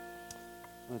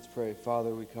Let's pray.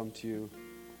 Father, we come to you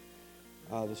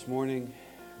this morning.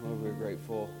 Lord, we're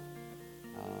grateful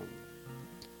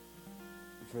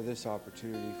for this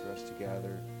opportunity for us to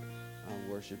gather,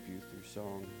 worship you through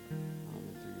song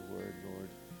and through your word,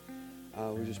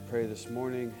 Lord. We just pray this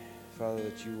morning, Father,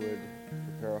 that you would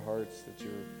prepare our hearts, that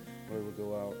your word would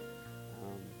go out,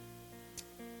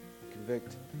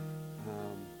 convict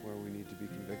where we need to be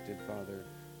convicted, Father.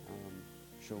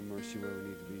 Show mercy where we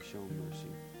need to be shown mercy.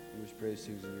 We just pray these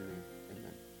things in your name.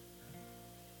 Amen.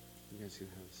 You guys can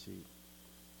have a seat.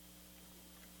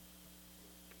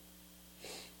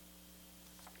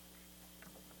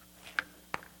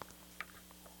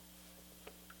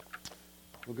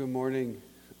 Well, good morning,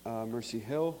 Mercy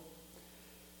Hill.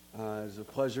 It's a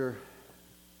pleasure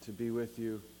to be with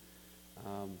you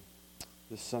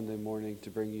this Sunday morning to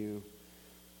bring you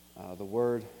the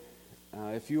Word.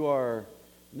 If you are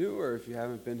new or if you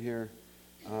haven't been here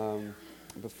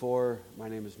before, my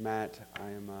name is Matt. I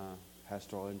am a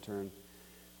pastoral intern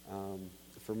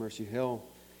for Mercy Hill.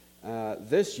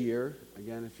 This year,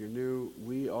 again, if you're new,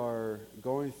 we are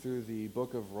going through the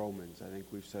book of Romans. I think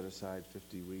we've set aside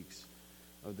 50 weeks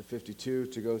of the 52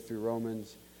 to go through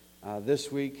Romans. This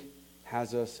week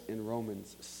has us in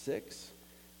Romans 6.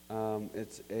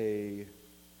 It's a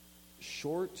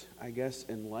short, I guess,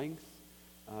 in length,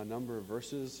 number of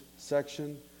verses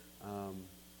section,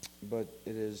 but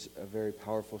it is a very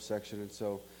powerful section. And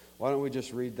so why don't we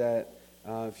just read that?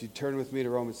 If you turn with me to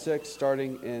Romans 6,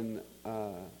 starting in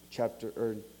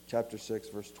chapter 6,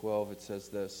 verse 12, it says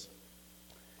this: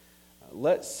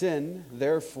 "Let sin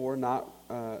therefore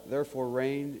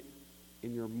reign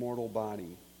in your mortal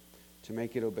body, to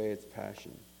make it obey its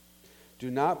passion. Do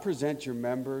not present your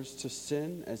members to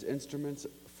sin as instruments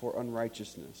for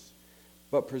unrighteousness,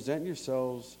 but present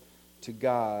yourselves to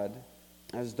God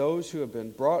as those who have been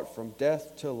brought from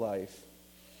death to life,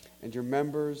 and your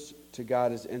members to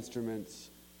God as instruments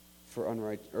for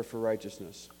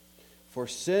righteousness. For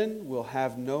sin will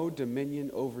have no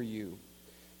dominion over you,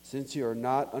 since you are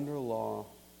not under law,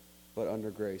 but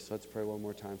under grace." Let's pray one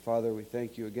more time. Father, we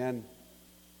thank you again,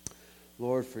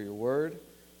 Lord, for your word.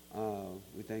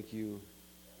 We thank you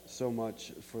so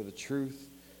much for the truth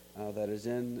that is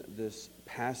in this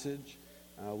passage.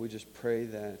 We just pray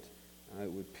that it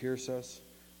would pierce us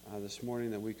this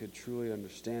morning, that we could truly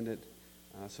understand it,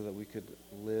 so that we could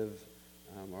live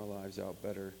our lives out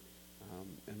better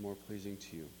and more pleasing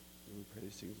to you. And we pray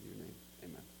these things in your name.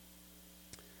 Amen.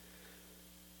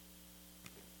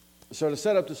 So to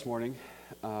set up this morning,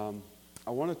 I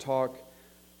want to talk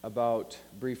about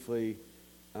briefly,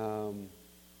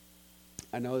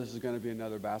 I know this is going to be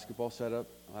another basketball setup.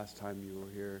 Last time you were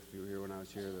here, if you were here when I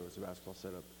was here, there was a basketball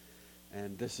setup.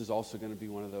 And this is also going to be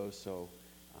one of those, so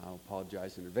I'll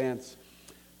apologize in advance.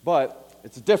 But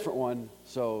it's a different one,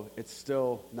 so it's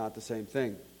still not the same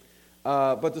thing.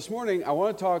 But this morning, I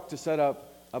want to talk to set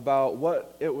up about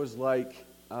what it was like,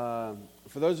 for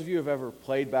those of you who have ever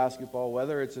played basketball,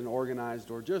 whether it's an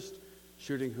organized or just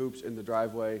shooting hoops in the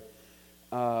driveway,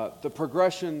 the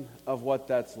progression of what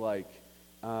that's like.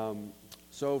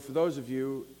 So for those of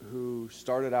you who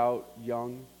started out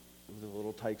young with a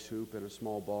little Tykes hoop and a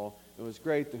small ball, it was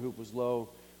great. The hoop was low.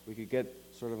 We could get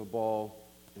sort of a ball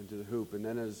into the hoop. And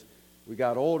then as we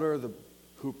got older, the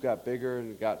hoop got bigger and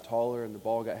it got taller and the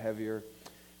ball got heavier.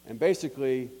 And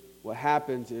basically what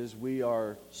happens is we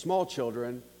are small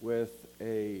children with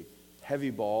a heavy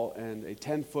ball and a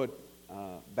 10-foot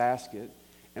basket.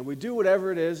 And we do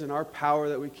whatever it is in our power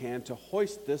that we can to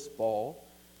hoist this ball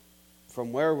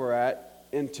from where we're at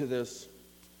into this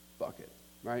bucket,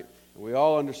 right? And we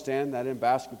all understand that in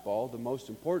basketball, the most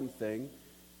important thing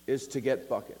is to get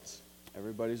buckets.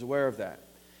 Everybody's aware of that.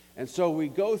 And so we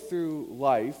go through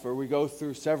life, or we go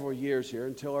through several years here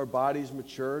until our bodies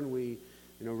mature and we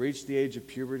reach the age of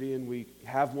puberty and we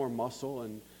have more muscle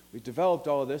and we've developed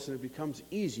all of this and it becomes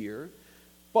easier.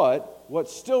 But what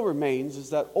still remains is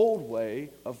that old way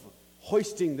of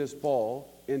hoisting this ball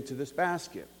into this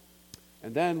basket.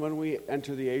 And then when we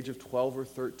enter the age of 12 or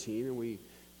 13 and we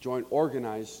join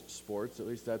organized sports, at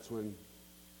least that's when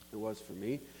it was for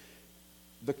me,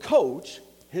 the coach,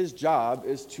 his job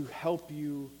is to help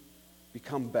you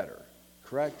become better,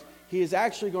 correct? He is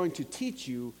actually going to teach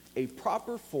you a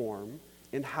proper form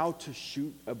in how to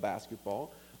shoot a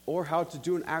basketball or how to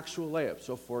do an actual layup.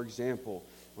 So for example,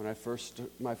 when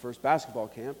my first basketball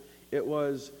camp, it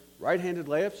was right-handed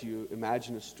layups. You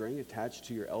imagine a string attached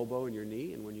to your elbow and your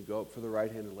knee, and when you go up for the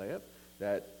right-handed layup,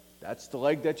 that's the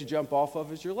leg that you jump off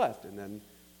of is your left, and then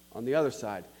on the other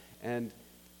side. And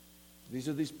we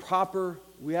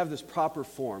have this proper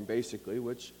form, basically,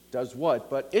 which does what?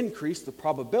 But increase the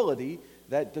probability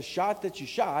that the shot that you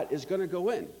shot is going to go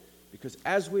in. Because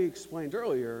as we explained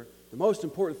earlier, the most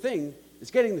important thing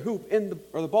is getting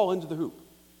the ball into the hoop,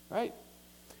 right?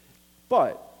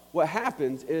 But what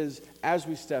happens is, as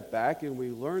we step back and we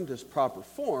learn this proper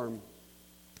form,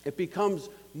 it becomes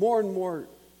more and more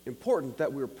important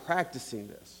that we're practicing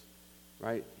this,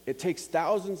 right? It takes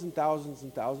thousands and thousands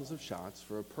and thousands of shots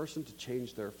for a person to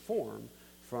change their form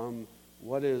from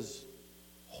what is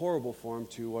horrible form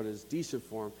to what is decent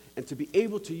form, and to be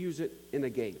able to use it in a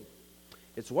game.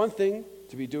 It's one thing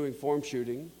to be doing form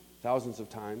shooting thousands of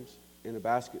times in a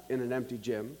basket, in an empty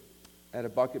gym, at a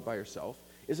bucket by yourself.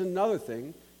 Is another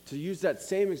thing to use that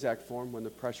same exact form when the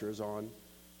pressure is on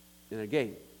in a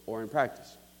game or in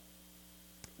practice.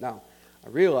 Now, I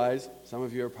realize some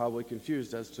of you are probably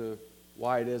confused as to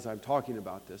why it is I'm talking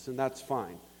about this, and that's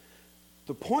fine.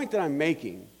 The point that I'm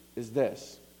making is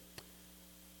this.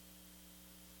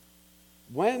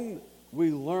 When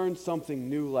we learn something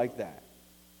new like that,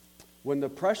 when the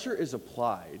pressure is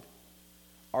applied,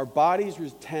 our bodies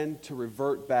tend to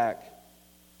revert back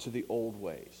to the old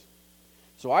ways.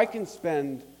 So I can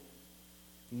spend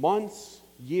months,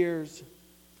 years,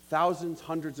 thousands,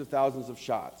 hundreds of thousands of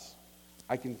shots.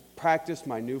 I can practice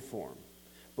my new form.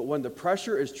 But when the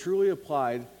pressure is truly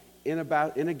applied in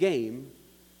a game,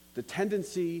 the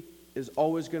tendency is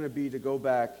always going to be to go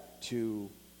back to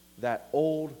that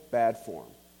old bad form,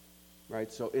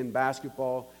 right? So in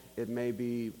basketball, it may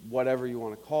be whatever you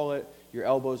want to call it. Your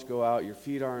elbows go out, your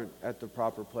feet aren't at the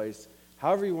proper place,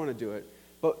 however you want to do it.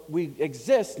 But we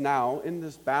exist now in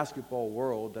this basketball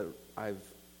world that I've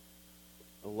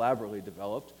elaborately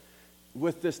developed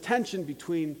with this tension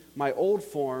between my old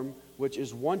form, which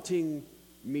is wanting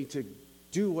me to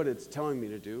do what it's telling me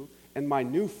to do, and my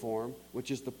new form,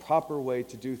 which is the proper way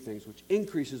to do things, which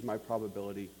increases my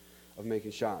probability of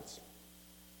making shots.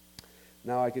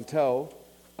 Now I can tell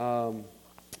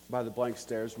by the blank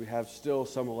stares we have still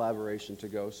some elaboration to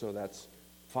go, so that's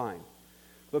fine.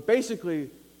 But basically,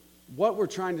 what we're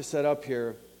trying to set up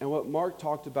here, and what Mark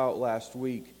talked about last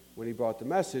week when he brought the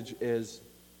message, is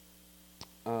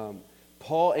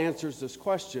Paul answers this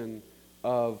question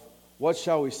of, what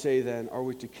shall we say then? Are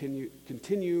we to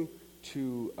continue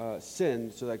to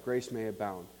sin so that grace may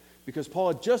abound? Because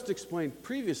Paul had just explained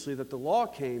previously that the law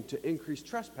came to increase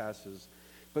trespasses,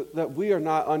 but that we are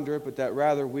not under it, but that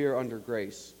rather we are under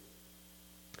grace.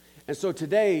 And so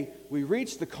today we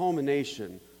reach the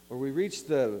culmination, or we reach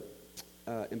the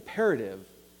imperative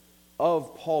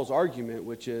of Paul's argument,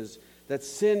 which is that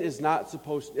sin is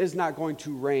not going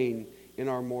to reign in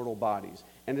our mortal bodies.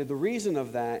 And the reason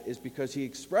of that is because he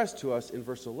expressed to us in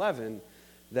verse 11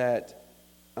 that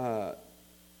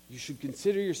you should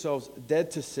consider yourselves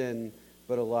dead to sin,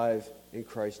 but alive in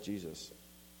Christ Jesus.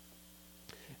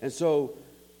 And so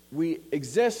we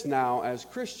exist now as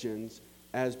Christians,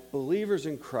 as believers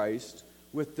in Christ,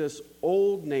 with this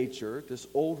old nature, this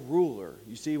old ruler.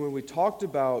 You see, when we talked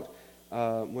about,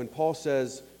 when Paul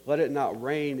says, let it not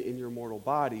reign in your mortal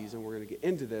bodies, and we're going to get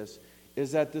into this,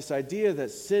 is that this idea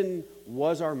that sin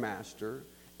was our master,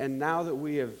 and now that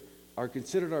we are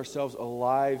considered ourselves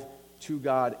alive to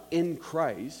God in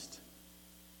Christ,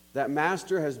 that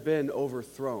master has been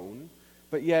overthrown,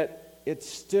 but yet it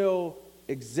still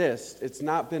exists. It's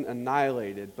not been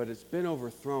annihilated, but it's been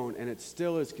overthrown, and it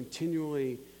still is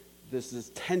continually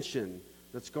this tension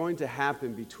that's going to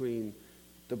happen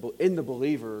in the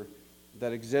believer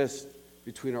that exists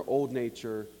between our old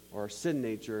nature or our sin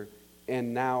nature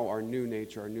and now our new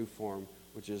nature, our new form,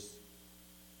 which is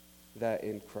that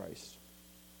in Christ.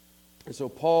 And so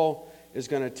Paul is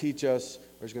going to teach us,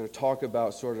 or is going to talk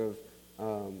about sort of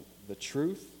the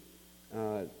truth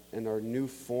and our new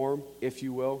form, if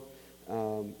you will.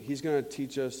 He's going to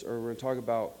teach us, or we're going to talk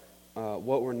about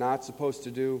what we're not supposed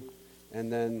to do,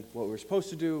 and then what we're supposed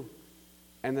to do,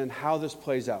 and then how this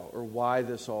plays out, or why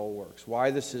this all works,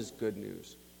 why this is good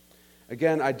news.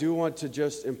 Again, I do want to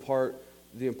just impart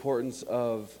the importance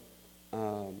of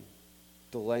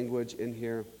the language in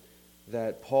here,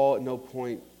 that Paul at no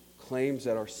point claims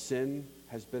that our sin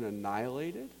has been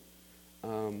annihilated.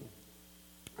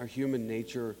 Our human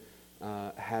nature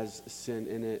has sin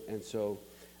in it, and so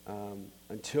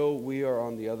until we are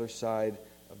on the other side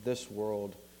of this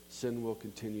world, sin will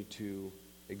continue to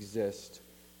exist.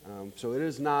 So it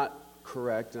is not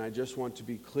correct, and I just want to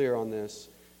be clear on this,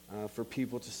 for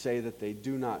people to say that they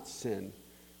do not sin,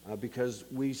 because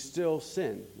we still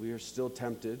sin. We are still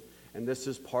tempted, and this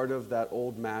is part of that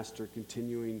old master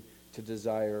continuing to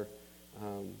desire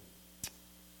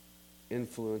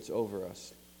influence over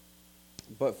us.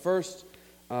 But first,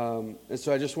 and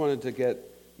so I just wanted to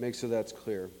make so that's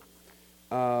clear,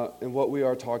 and what we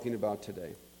are talking about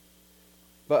today.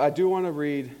 But I do want to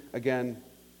read again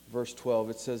verse 12.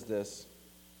 It says this: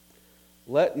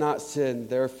 "Let not sin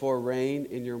therefore reign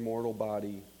in your mortal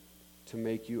body to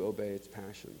make you obey its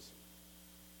passions."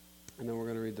 And then we're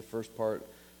going to read the first part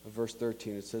of verse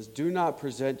 13. It says, "Do not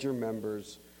present your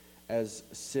members to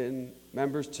sin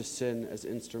as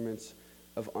instruments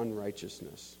of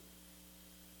unrighteousness."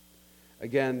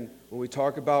 Again, when we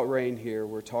talk about reign here,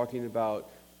 we're talking about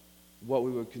what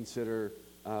we would consider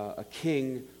a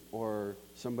king or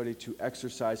somebody to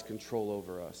exercise control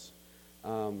over us.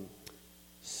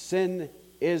 Sin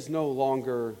is no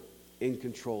longer in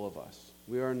control of us.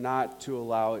 We are not to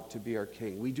allow it to be our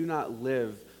king. We do not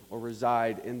live or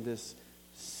reside in this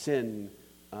sin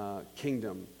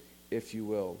kingdom, if you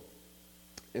will.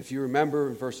 If you remember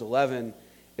in verse 11,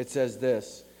 it says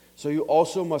this: "So you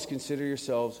also must consider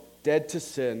yourselves dead to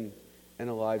sin and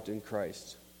alive in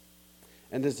Christ."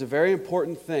 And there's a very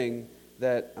important thing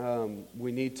that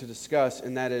we need to discuss,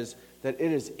 and that is that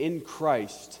it is in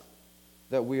Christ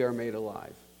that we are made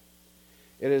alive.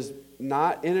 It is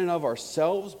not in and of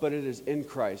ourselves, but it is in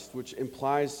Christ, which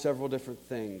implies several different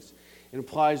things. It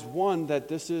implies, one, that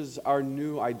this is our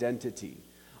new identity.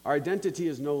 Our identity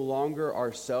is no longer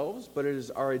ourselves, but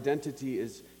our identity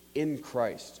is in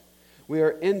Christ. We are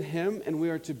in Him, and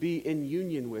we are to be in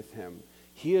union with Him.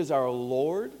 He is our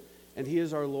Lord, and He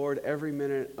is our Lord every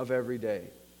minute of every day.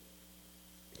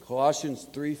 Colossians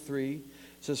 3:3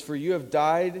 says, "For you have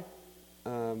died,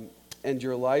 and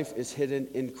your life is hidden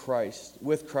in Christ,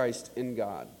 with Christ in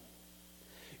God."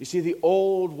 You see, the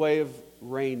old way of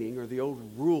reigning, or the old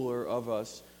ruler of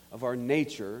us, of our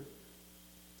nature,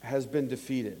 has been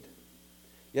defeated.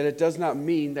 Yet it does not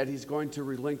mean that he's going to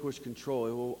relinquish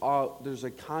control. There's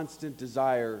a constant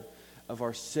desire of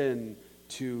our sin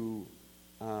to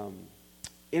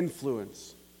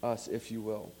influence us, if you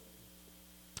will.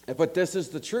 But this is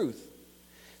the truth,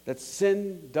 that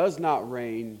sin does not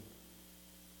reign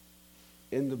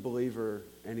in the believer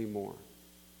anymore.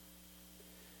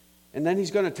 And then he's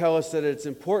going to tell us that it's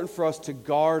important for us to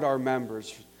guard our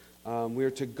members. We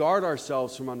are to guard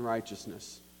ourselves from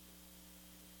unrighteousness.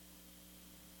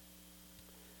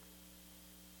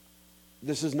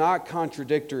 This is not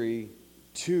contradictory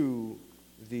to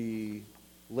the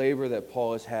labor that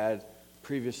Paul has had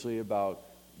previously about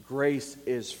grace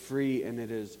is free and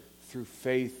it is through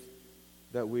faith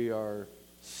that we are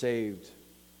saved.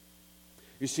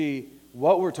 You see,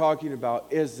 what we're talking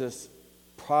about is this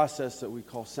process that we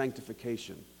call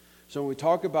sanctification. So when we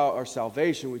talk about our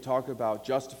salvation, we talk about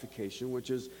justification, which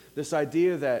is this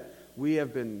idea that we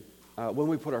have been, when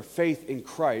we put our faith in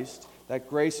Christ, that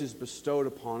grace is bestowed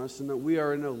upon us and that we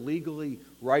are in a legally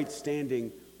right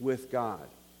standing with God.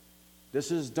 This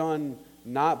is done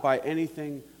not by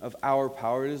anything of our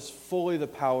power. It is fully the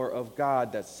power of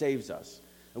God that saves us,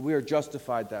 and we are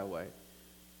justified that way.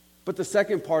 But the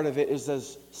second part of it is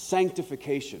this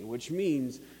sanctification, which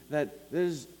means that it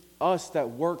is us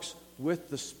that works with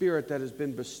the Spirit that has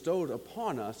been bestowed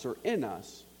upon us or in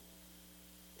us,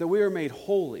 that we are made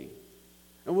holy.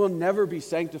 And we'll never be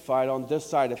sanctified on this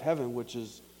side of heaven, which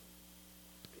is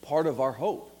part of our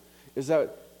hope, is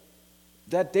that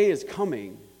that day is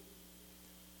coming.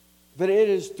 But it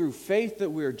is through faith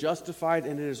that we are justified,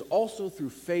 and it is also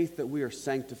through faith that we are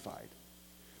sanctified.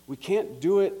 We can't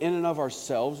do it in and of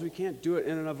ourselves. We can't do it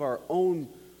in and of our own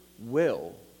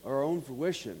will, our own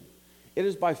fruition. It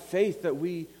is by faith that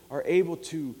we are able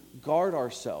to guard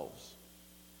ourselves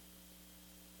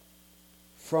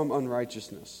from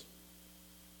unrighteousness.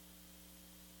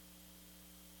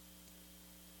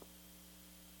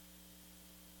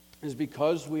 It is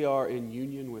because we are in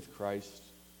union with Christ,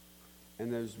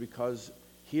 and it is because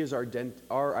He is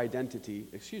our identity,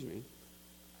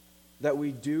 that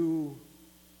we do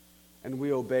and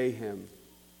we obey Him.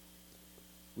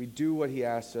 We do what He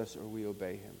asks us, or we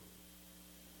obey Him.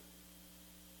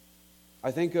 I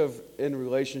think of, in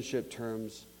relationship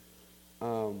terms,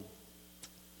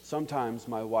 sometimes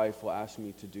my wife will ask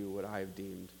me to do what I have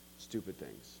deemed stupid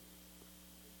things.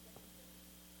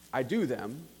 I do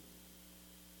them,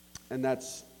 and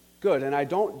that's good. And I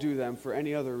don't do them for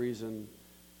any other reason.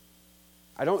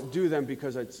 I don't do them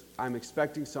because I'm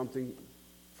expecting something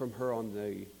from her on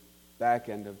the back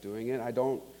end of doing it. I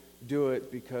don't do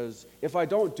it because if I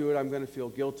don't do it, I'm going to feel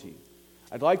guilty.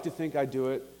 I'd like to think I do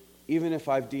it even if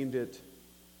I've deemed it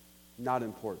not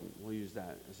important. We'll use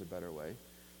that as a better way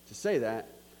to say that,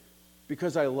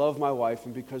 because I love my wife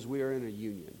and because we are in a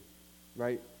union,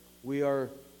 right? We are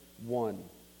one.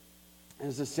 And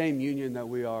it's the same union that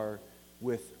we are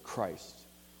with Christ.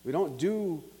 We don't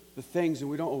do the things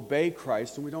and we don't obey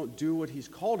Christ and we don't do what He's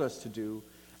called us to do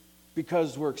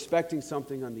because we're expecting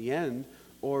something on the end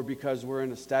or because we're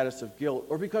in a status of guilt,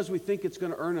 or because we think it's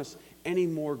going to earn us any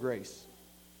more grace.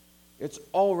 It's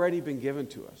already been given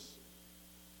to us.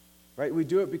 Right? We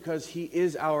do it because He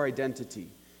is our identity.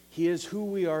 He is who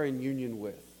we are in union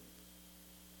with.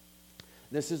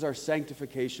 This is our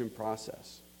sanctification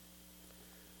process.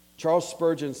 Charles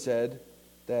Spurgeon said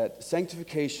that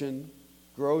sanctification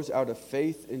grows out of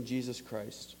faith in Jesus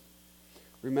Christ.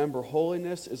 Remember,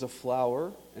 holiness is a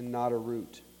flower and not a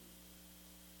root.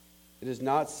 It is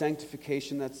not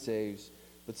sanctification that saves,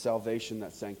 but salvation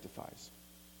that sanctifies.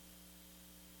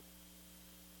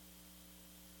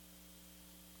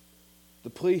 The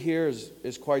plea here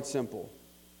is quite simple.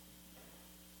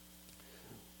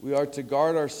 We are to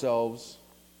guard ourselves,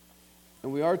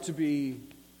 and we are to be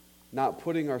not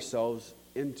putting ourselves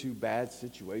into bad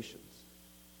situations.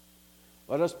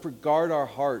 Let us guard our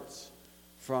hearts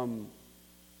from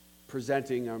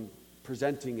presenting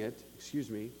it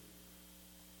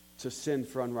to sin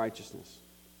for unrighteousness.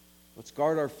 Let's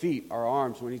guard our feet, our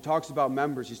arms. When he talks about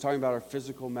members, he's talking about our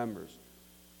physical members.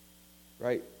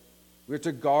 Right? We have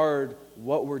to guard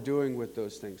what we're doing with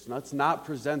those things. Let's not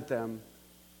present them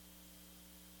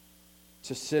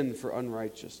to sin for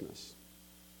unrighteousness.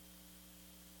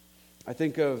 I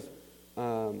think of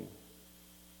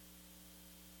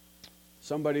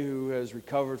somebody who has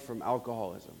recovered from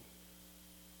alcoholism.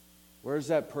 Where's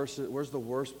the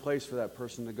worst place for that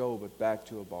person to go but back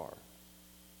to a bar?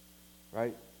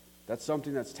 Right? That's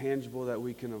something that's tangible that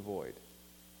we can avoid.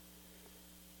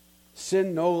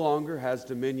 Sin no longer has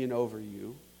dominion over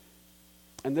you.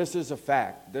 And this is a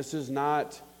fact. This is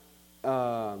not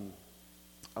a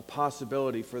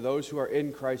possibility for those who are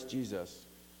in Christ Jesus.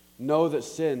 Know that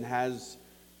sin has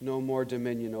no more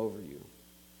dominion over you.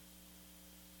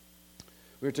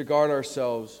 We are to guard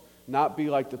ourselves, not be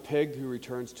like the pig who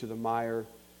returns to the mire,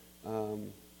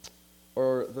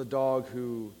 or the dog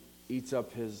who eats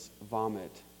up his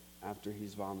vomit after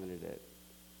he's vomited it.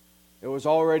 It was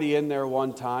already in there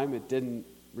one time. It didn't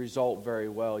result very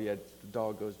well, yet the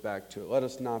dog goes back to it. Let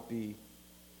us not be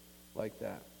like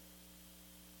that.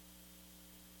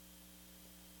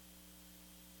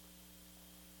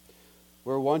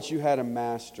 Where once you had a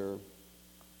master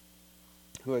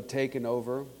who had taken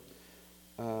over,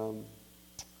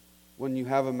 when you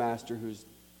have a master who's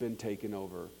been taken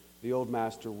over, the old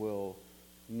master will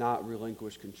not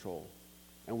relinquish control.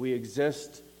 And we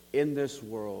exist in this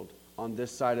world, on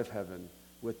this side of heaven,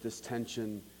 with this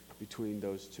tension between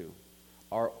those two.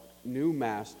 Our new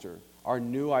master, our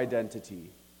new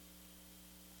identity,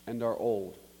 and our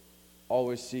old,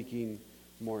 always seeking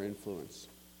more influence.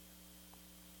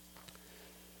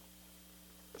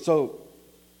 So,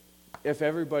 if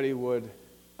everybody would,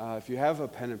 if you have a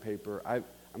pen and paper, I'm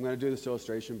going to do this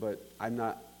illustration, but I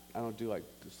don't do like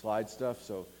the slide stuff,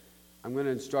 so I'm going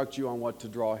to instruct you on what to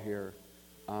draw here.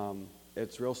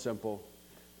 It's real simple,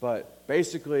 but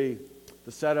basically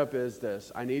the setup is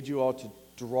this. I need you all to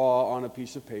draw on a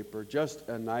piece of paper just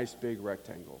a nice big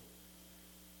rectangle.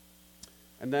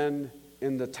 And then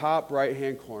in the top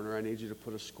right-hand corner, I need you to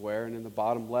put a square, and in the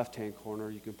bottom left-hand corner,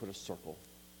 you can put a circle.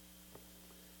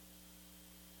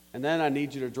 And then I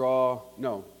need you to draw,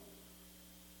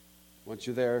 once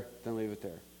you're there, then leave it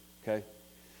there, okay?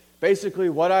 Basically,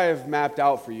 what I have mapped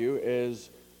out for you is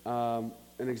an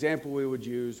example we would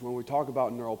use when we talk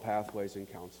about neural pathways in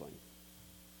counseling.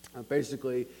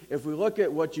 Basically, if we look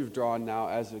at what you've drawn now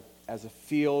as a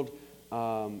field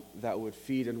that would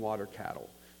feed and water cattle.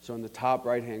 So in the top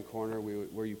right-hand corner,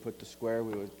 where you put the square,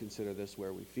 we would consider this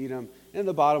where we feed them. And in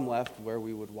the bottom left, where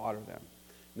we would water them.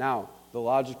 Now, the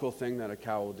logical thing that a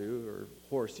cow will do, or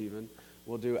horse even,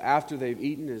 will do after they've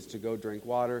eaten is to go drink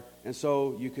water. And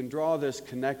so you can draw this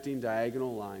connecting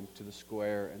diagonal line to the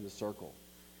square and the circle.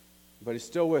 But it's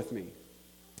still with me.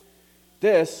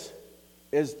 This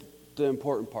is the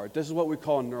important part. This is what we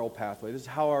call a neural pathway. This is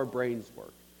how our brains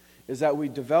work. Is that we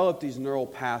develop these neural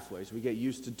pathways. We get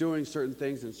used to doing certain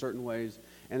things in certain ways,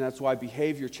 and that's why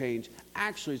behavior change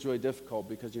actually is really difficult,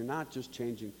 because you're not just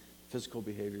changing physical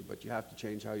behavior, but you have to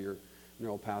change how your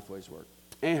neural pathways work.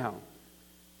 Anyhow,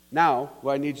 now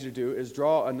what I need you to do is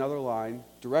draw another line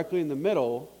directly in the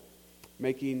middle,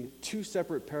 making two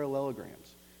separate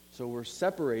parallelograms. So we're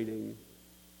separating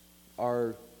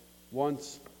our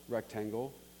once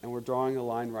rectangle, and we're drawing a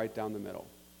line right down the middle.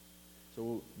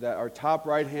 So that our top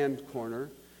right-hand corner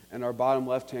and our bottom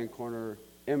left-hand corner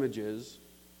images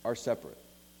are separate.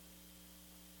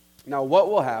 Now, what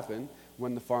will happen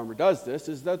when the farmer does this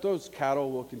is that those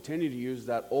cattle will continue to use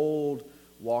that old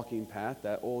walking path,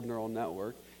 that old neural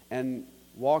network, and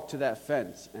walk to that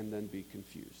fence and then be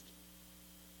confused.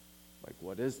 Like,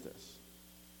 what is this?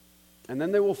 And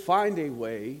then they will find a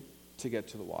way to get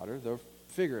to the water. They'll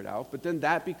figure it out, but then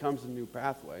that becomes a new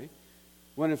pathway.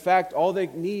 When in fact, all they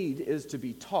need is to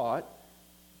be taught,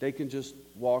 they can just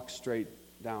walk straight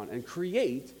down and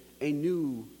create a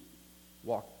new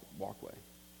walkway,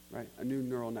 right? A new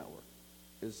neural network.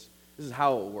 This is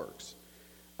how it works.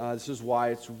 This is why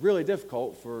it's really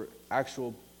difficult for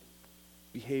actual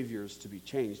behaviors to be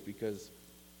changed, because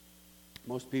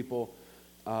most people,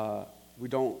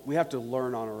 we have to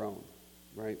learn on our own,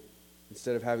 right?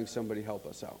 Instead of having somebody help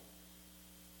us out.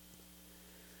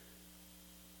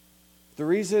 The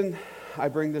reason I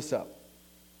bring this up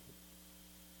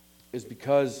is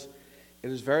because it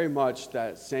is very much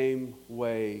that same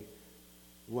way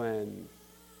when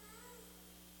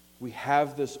we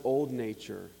have this old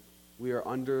nature, we are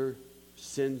under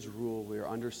sin's rule, we are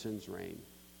under sin's reign.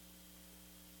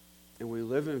 And we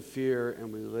live in fear,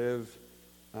 and we live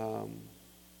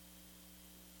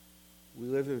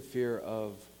in fear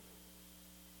of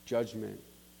judgment,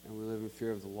 and we live in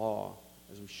fear of the law,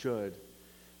 as we should.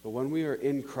 But when we are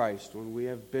in Christ, when we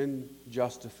have been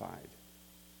justified,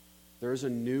 there is a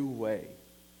new way.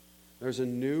 There's a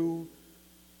new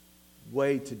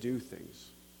way to do things.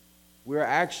 We are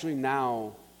actually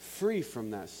now free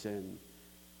from that sin.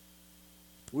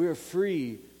 We are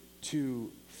free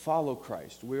to follow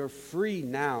Christ. We are free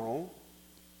now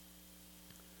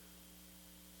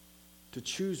to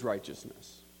choose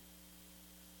righteousness.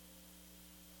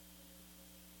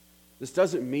 This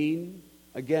doesn't mean,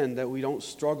 again, that we don't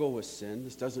struggle with sin.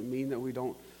 This doesn't mean that we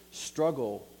don't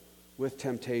struggle with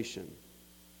temptation.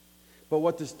 But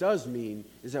what this does mean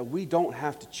is that we don't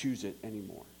have to choose it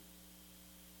anymore.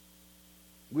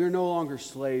 We are no longer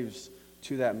slaves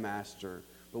to that master,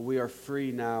 but we are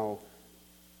free now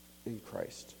in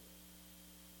Christ.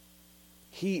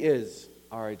 He is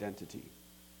our identity.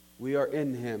 We are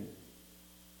in Him.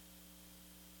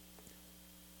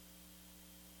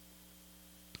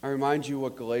 I remind you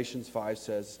what Galatians 5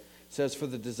 says. It says, "For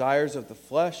the desires of the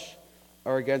flesh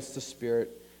are against the Spirit,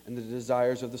 and the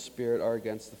desires of the Spirit are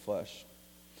against the flesh.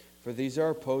 For these are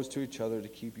opposed to each other to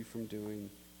keep you from doing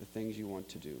the things you want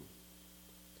to do."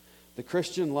 The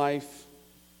Christian life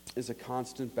is a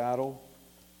constant battle.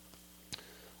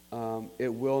 It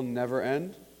will never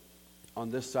end on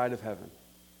this side of heaven.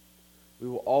 We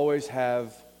will always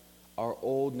have our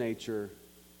old nature,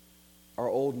 our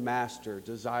old master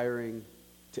desiring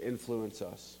to influence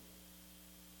us.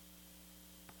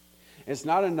 It's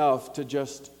not enough to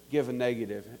just give a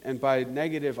negative. And by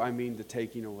negative, I mean the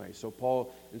taking away. So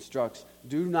Paul instructs,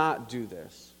 do not do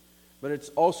this. But it's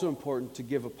also important to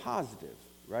give a positive,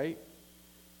 right?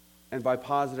 And by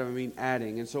positive, I mean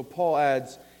adding. And so Paul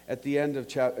adds at the end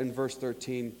of in verse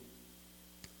 13,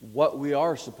 what we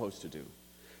are supposed to do.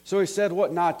 So he said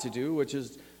what not to do, which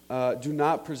is do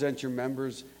not present your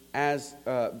members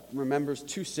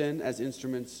to sin as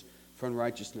instruments for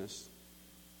unrighteousness.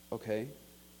 Okay,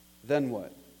 then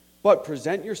what? But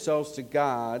present yourselves to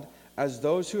God as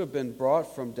those who have been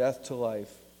brought from death to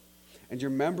life, and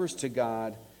your members to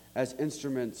God as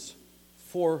instruments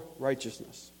for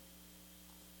righteousness.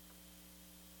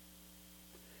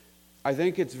 I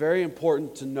think it's very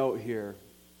important to note here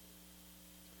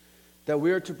that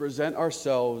we are to present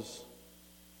ourselves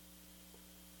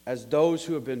as those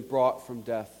who have been brought from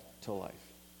death to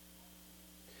life.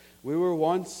 We were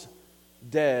once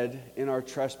dead in our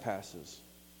trespasses,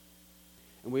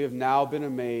 and we have now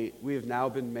been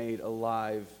made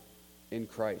alive in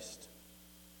Christ.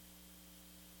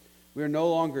 We are no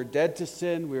longer dead to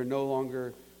sin. We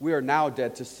are now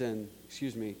dead to sin.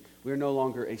 We are no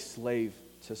longer a slave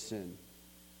to sin.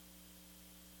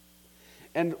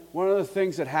 And one of the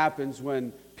things that happens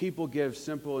when people give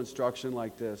simple instruction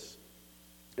like this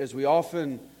is we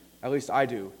often, at least I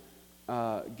do,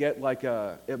 get like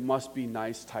a "it must be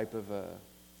nice" type of a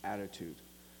attitude.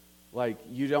 Like,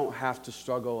 you don't have to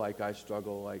struggle like I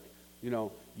struggle. Like,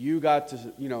 you got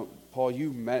to, Paul,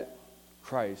 you met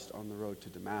Christ on the road to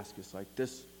Damascus. Like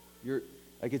this,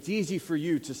 it's easy for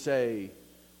you to say,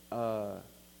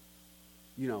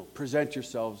 present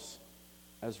yourselves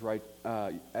as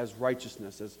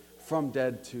righteousness, as from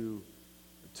dead to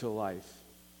life.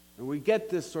 And we get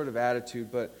this sort of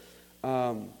attitude, but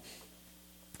I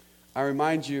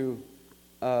remind you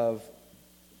of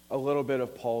a little bit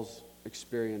of Paul's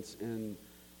experience in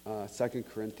 2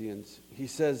 Corinthians. He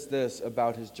says this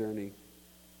about his journey.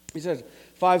 He says,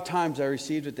 5 times I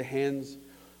received at the hands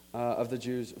of the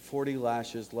Jews 40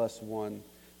 lashes less one.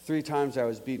 3 times I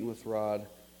was beaten with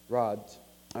rods.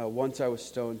 Once I was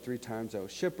stoned. 3 times I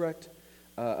was shipwrecked.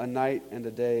 A night and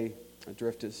a day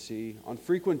adrift at sea. On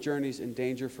frequent journeys, in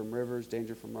danger from rivers,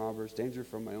 danger from robbers, danger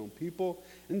from my own people,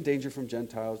 and danger from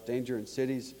Gentiles, danger in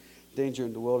cities, danger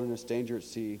in the wilderness, danger at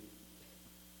sea,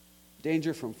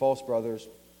 danger from false brothers,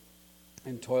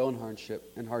 and toil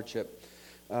and hardship,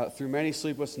 through many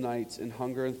sleepless nights and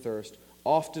hunger and thirst,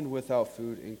 often without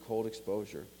food and cold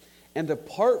exposure. And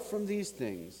apart from these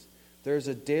things, there is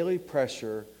a daily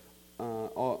pressure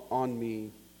on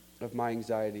me of my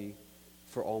anxiety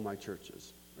for all my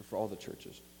churches, or for all the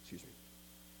churches, excuse me.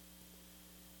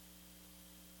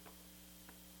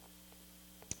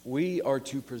 We are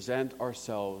to present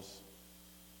ourselves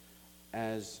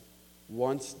as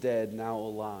once dead, now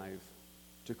alive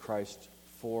to Christ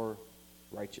for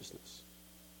righteousness.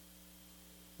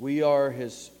 We are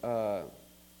his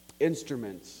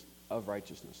instruments of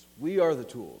righteousness. We are the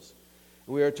tools.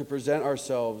 We are to present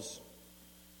ourselves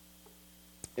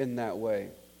in that way.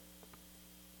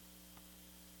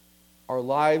 Our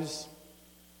lives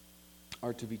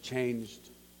are to be changed,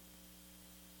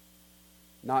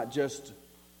 not just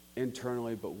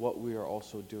internally, but what we are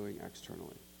also doing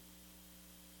externally.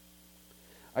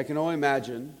 I can only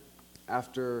imagine,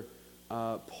 after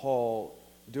Paul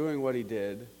doing what he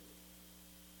did,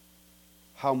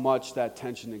 how much that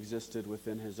tension existed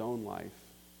within his own life.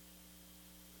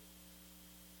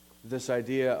 This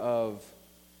idea of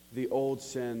the old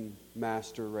sin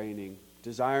master reigning,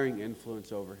 desiring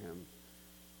influence over him,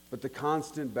 but the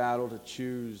constant battle to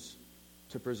choose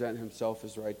to present himself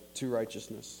as to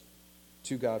righteousness,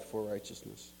 to God for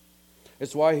righteousness.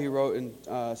 It's why he wrote in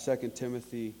 2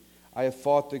 Timothy, I have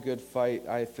fought the good fight,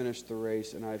 I have finished the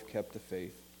race, and I have kept the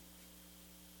faith.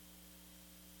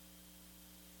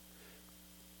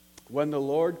 When the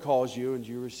Lord calls you and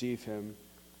you receive him,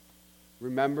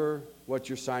 remember what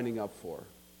you're signing up for.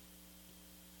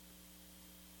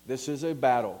 This is a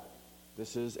battle.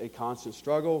 This is a constant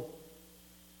struggle.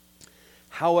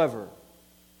 However,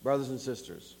 brothers and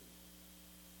sisters,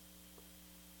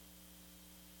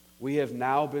 we have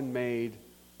now been made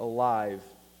alive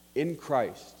in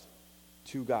Christ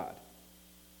to God.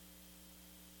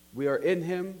 We are in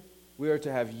him. We are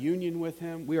to have union with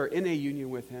him. We are in a union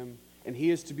with him. And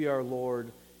he is to be our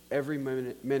Lord every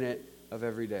minute of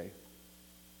every day.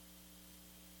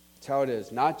 That's how it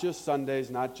is. Not just Sundays,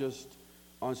 not just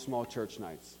on small church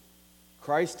nights.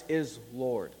 Christ is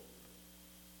Lord.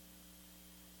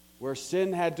 Where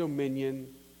sin had dominion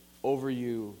over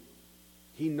you,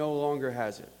 he no longer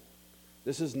has it.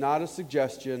 This is not a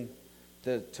suggestion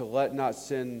to let not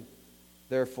sin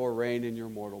therefore reign in your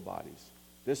mortal bodies.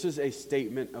 This is a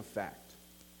statement of fact.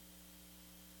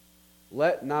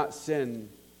 Let not sin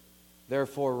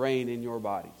therefore reign in your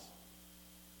bodies.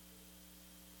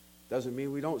 Doesn't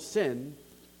mean we don't sin,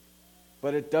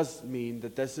 but it does mean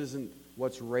that this isn't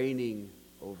what's reigning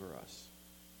over us.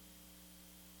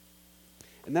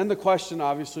 And then the question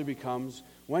obviously becomes,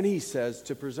 when he says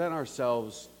to present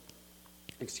ourselves,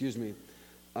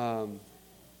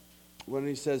 when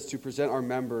he says to present our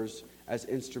members as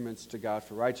instruments to God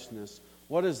for righteousness,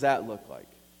 what does that look like?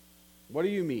 What do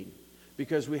you mean?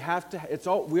 Because we have to,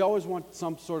 we always want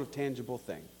some sort of tangible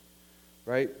thing,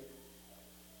 right?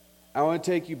 I want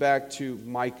to take you back to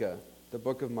Micah, the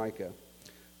book of Micah.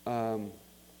 One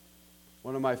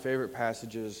of my favorite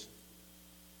passages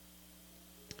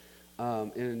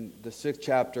in the 6th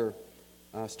chapter,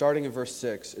 starting in verse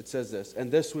 6, it says this,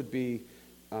 and this would be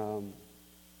the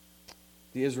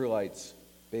Israelites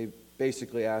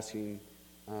basically asking,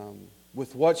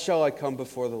 with what shall I come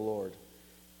before the Lord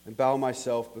and bow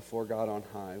myself before God on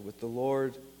high?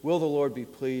 Will the Lord be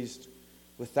pleased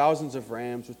with thousands of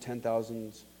rams, with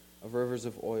 10,000s of rivers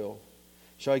of oil?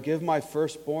 Shall I give my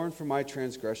firstborn for my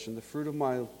transgression, the fruit of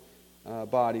my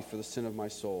body for the sin of my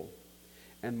soul?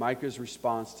 And Micah's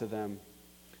response to them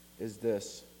is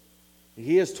this: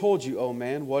 he has told you, O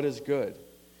man, what is good,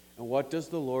 and what does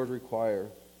the Lord require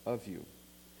of you?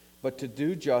 But to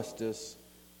do justice,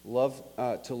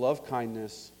 to love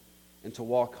kindness, and to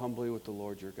walk humbly with the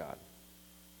Lord your God.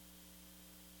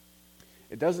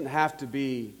 It doesn't have to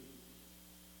be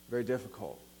very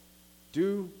difficult.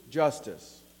 Do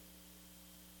justice.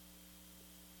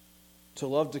 To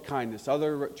love to kindness.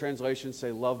 Other translations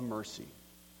say love mercy.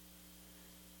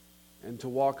 And to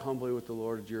walk humbly with the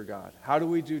Lord your God. How do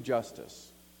we do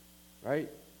justice? Right?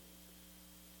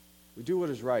 We do what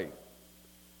is right.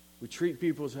 We treat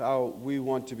people as how we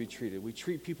want to be treated. We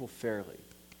treat people fairly.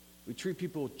 We treat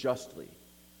people justly.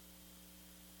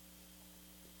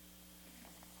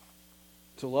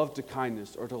 To love to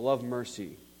kindness or to love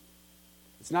mercy.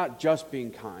 It's not just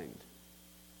being kind,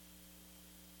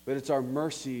 but it's our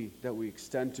mercy that we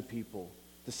extend to people.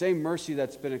 The same mercy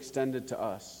that's been extended to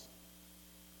us.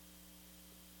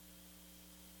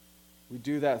 We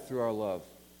do that through our love.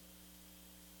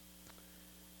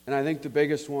 And I think the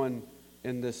biggest one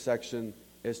in this section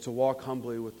is to walk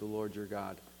humbly with the Lord your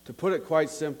God. To put it quite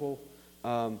simple,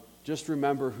 just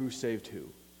remember who saved who.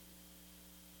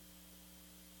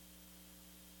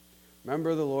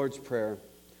 Remember the Lord's Prayer,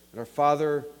 that our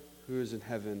Father who is in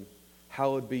heaven,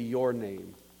 hallowed be your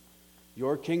name.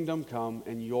 Your kingdom come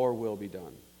and your will be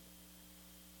done.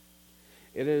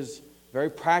 It is very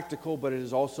practical, but it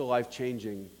is also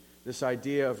life-changing, this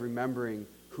idea of remembering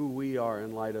who we are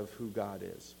in light of who God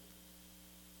is.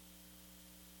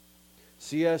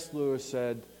 C.S. Lewis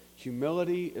said,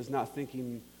 humility is not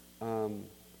thinking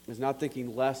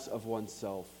less of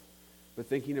oneself, but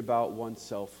thinking about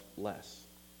oneself less.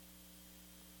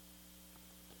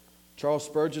 Charles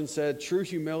Spurgeon said, true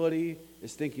humility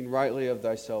is thinking rightly of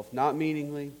thyself, not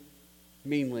meanly.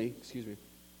 When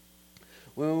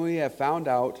you have found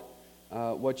out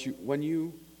what you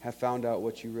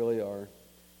really are,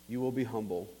 you will be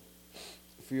humble,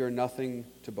 for you are nothing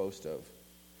to boast of.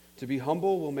 To be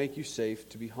humble will make you safe.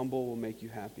 To be humble will make you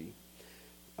happy.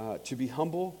 To be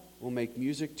humble will make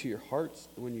music to your hearts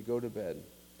when you go to bed.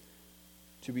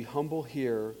 To be humble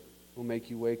here will make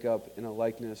you wake up in a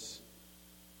likeness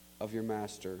of your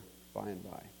master by and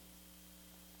by.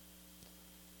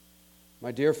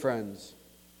 My dear friends,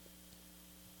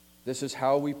 this is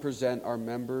how we present our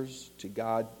members to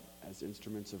God as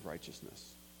instruments of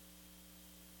righteousness.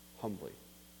 Humbly.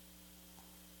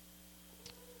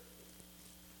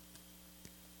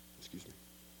 Excuse me.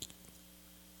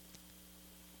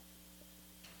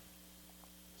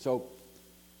 So,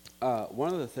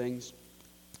 one of the things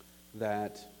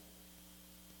that,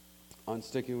 on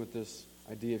sticking with this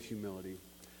idea of humility,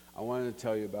 I wanted to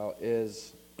tell you about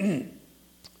is in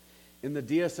the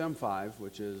DSM-5,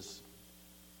 which is,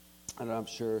 I'm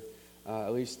sure,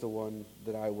 at least the one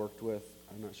that I worked with,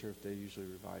 I'm not sure if they usually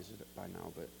revise it by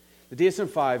now, but the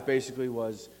DSM-5 basically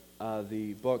was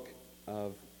the book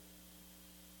of,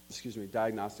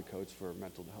 diagnostic codes for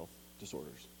mental health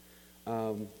disorders.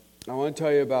 I want to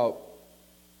tell you about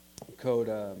code,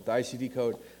 the ICD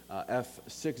code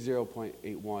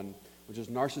F60.81, which is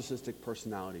narcissistic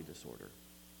personality disorder.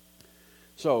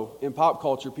 So, in pop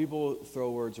culture, people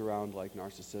throw words around like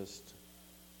narcissist,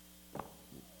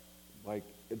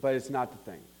 but it's not the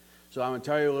thing. So I'm going to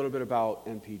tell you a little bit about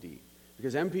NPD,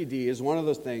 because NPD is one of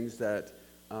those things that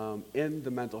in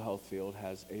the mental health field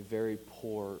has a very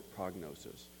poor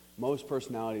prognosis. Most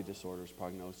personality disorders'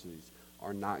 prognoses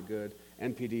are not good.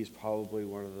 NPD is probably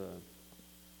one of the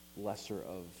lesser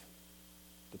of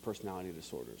the personality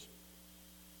disorders.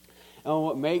 And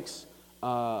what makes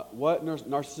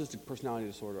narcissistic personality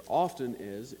disorder often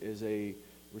is a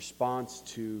response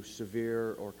to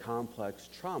severe or complex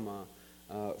trauma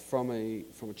from a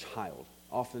child.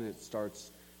 Often it starts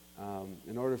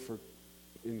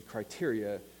in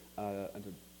criteria, a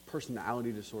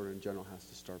personality disorder in general has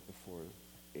to start before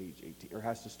age 18, or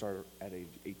has to start at age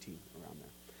 18, around there.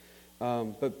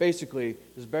 But basically,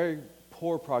 there's very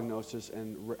poor prognosis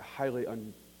and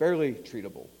barely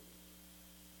treatable.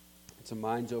 It's a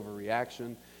mind's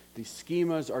overreaction. These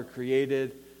schemas are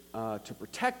created to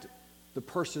protect the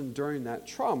person during that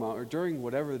trauma or during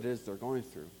whatever it is they're going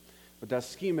through. But that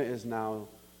schema is now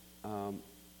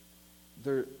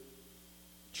their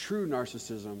true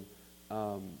narcissism.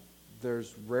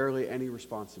 There's rarely any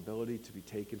responsibility to be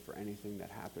taken for anything that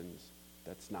happens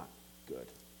that's not good,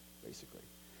 basically.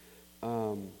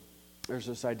 There's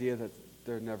this idea that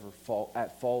they're never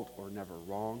at fault or never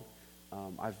wrong.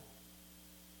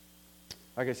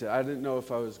 Like I said, I didn't know if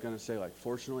I was going to say like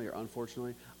fortunately or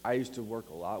unfortunately. I used to work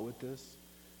a lot with this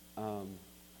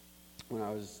when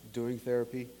I was doing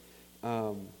therapy.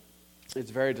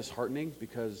 It's very disheartening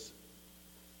because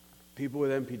people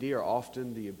with NPD are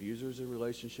often the abusers in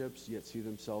relationships, yet see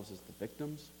themselves as the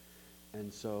victims.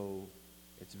 And so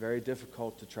it's very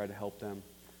difficult to try to help them.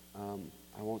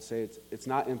 I won't say it's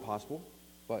not impossible,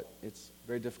 but it's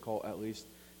very difficult, at least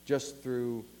just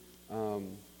through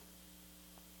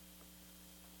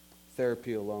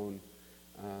therapy alone.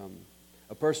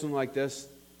 A person like this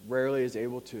rarely is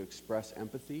able to express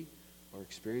empathy or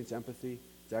experience empathy.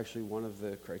 It's actually one of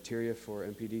the criteria for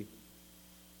NPD.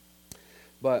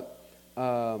 But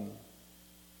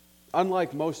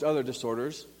unlike most other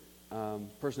disorders,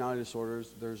 personality disorders,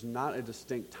 there's not a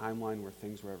distinct timeline where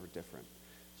things were ever different.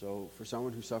 So for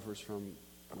someone who suffers from,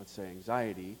 let's say,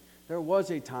 anxiety, there was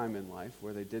a time in life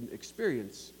where they didn't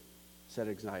experience said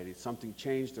anxiety. Something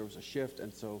changed, there was a shift,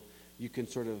 and so you can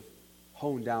sort of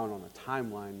hone down on a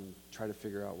timeline and try to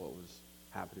figure out what was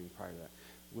happening prior to that.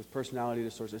 With personality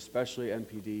disorders, especially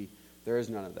NPD, there is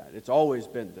none of that. It's always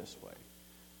been this way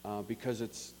because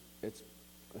it's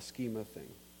a schema thing.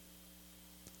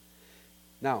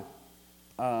 Now,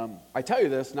 I tell you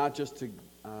this not just to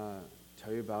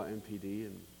tell you about NPD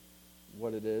and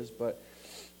what it is, but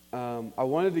I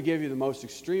wanted to give you the most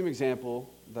extreme example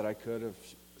that I could of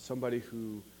somebody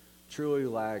who truly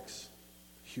lacks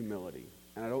humility.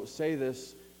 And I don't say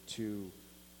this to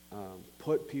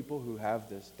put people who have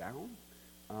this down,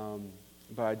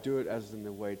 but I do it as in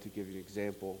a way to give you an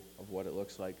example of what it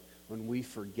looks like when we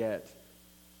forget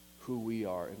who we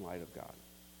are in light of God,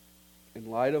 in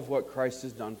light of what Christ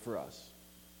has done for us.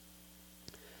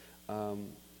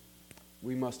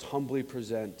 We must humbly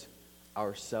present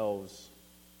ourselves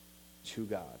to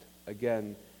God.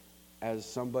 Again, as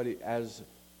somebody, as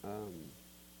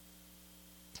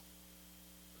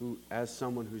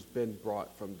someone who's been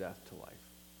brought from death to life.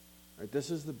 Right? This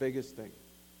is the biggest thing.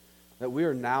 That we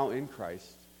are now in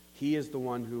Christ. He is the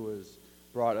one who has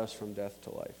brought us from death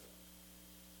to life.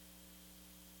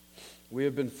 We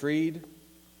have been freed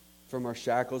from our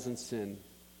shackles and sin.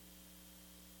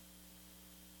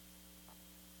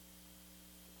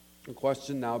 The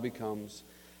question now becomes,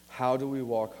 how do we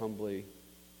walk humbly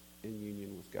in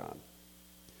union with God?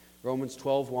 Romans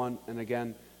 12:1, and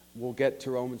again, we'll get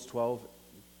to Romans 12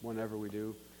 whenever we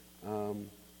do.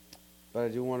 But I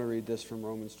do want to read this from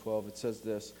Romans 12. It says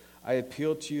this, I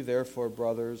appeal to you, therefore,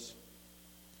 brothers,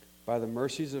 by the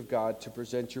mercies of God, to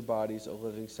present your bodies a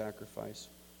living sacrifice,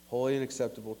 holy and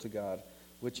acceptable to God,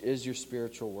 which is your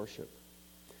spiritual worship.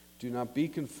 Do not be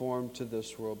conformed to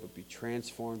this world, but be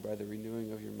transformed by the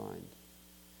renewing of your mind,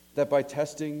 that by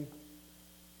testing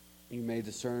you may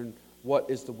discern what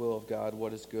is the will of God,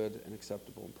 what is good and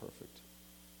acceptable and perfect.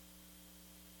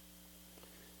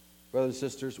 Brothers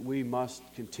and sisters, we must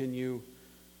continue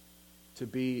to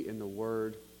be in the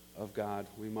Word of God.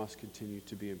 We must continue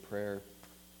to be in prayer.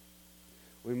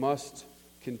 We must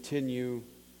continue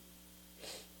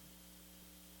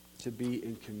to be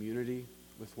in community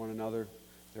with one another.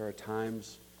 There are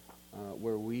times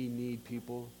where we need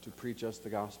people to preach us the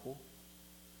gospel.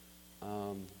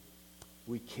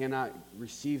 We cannot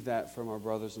receive that from our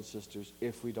brothers and sisters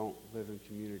if we don't live in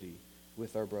community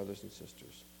with our brothers and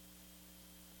sisters.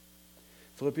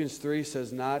 Philippians 3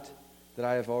 says, not that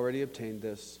I have already obtained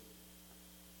this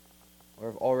or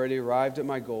have already arrived at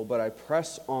my goal, but I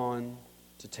press on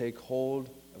to take hold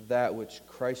of that which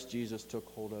Christ Jesus took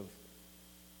hold of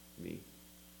me.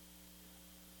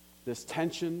 This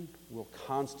tension will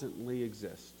constantly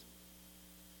exist.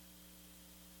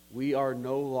 We are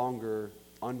no longer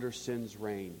under sin's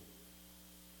reign,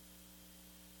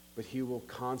 but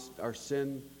our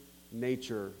sin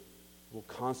nature will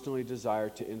constantly desire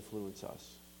to influence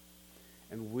us.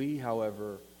 And we,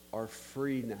 however, are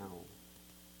free now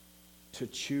to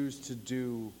choose to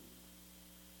do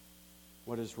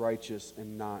what is righteous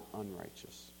and not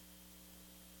unrighteous.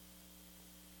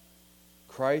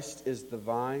 Christ is the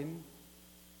vine,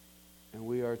 and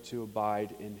we are to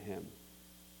abide in him.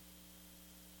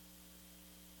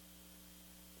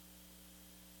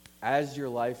 As your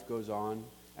life goes on,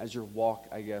 as your walk,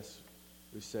 I guess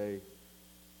we say,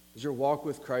 as your walk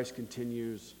with Christ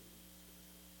continues,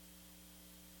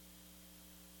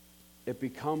 it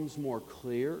becomes more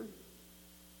clear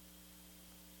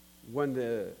when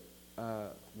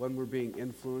we're being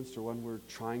influenced or when we're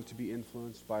trying to be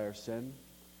influenced by our sin.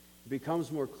 It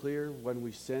becomes more clear when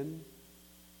we sin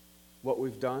what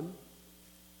we've done.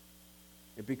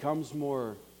 It becomes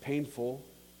more painful,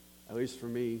 at least for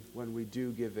me, when we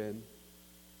do give in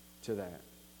to that.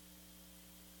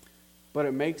 But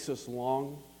it makes us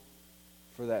long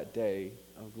for that day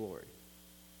of glory.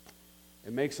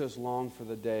 It makes us long for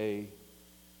the day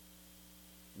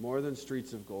more than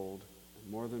streets of gold,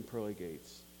 more than pearly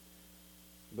gates,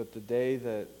 but the day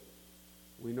that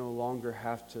we no longer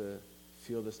have to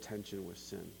feel this tension with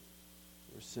sin,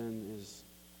 where sin is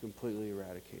completely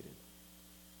eradicated.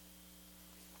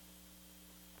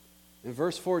 And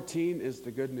verse 14 is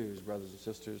the good news, brothers and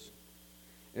sisters.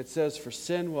 It says, for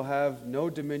sin will have no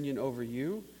dominion over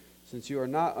you, since you are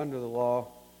not under the law,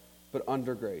 but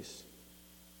under grace.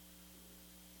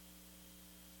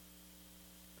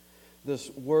 This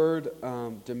word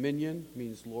dominion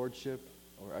means lordship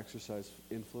or exercise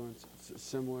influence. It's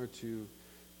similar to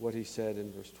what he said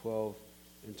in verse 12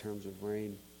 in terms of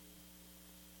reign.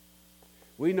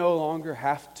 We no longer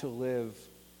have to live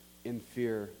in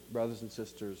fear, brothers and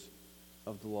sisters,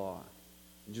 of the law.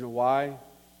 Do you know why?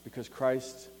 Because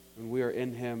Christ, when we are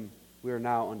in him, we are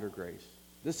now under grace.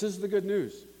 This is the good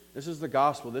news. This is the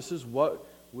gospel. This is what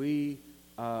we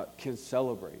can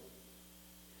celebrate.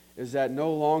 Is that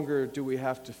no longer do we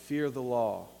have to fear the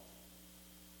law,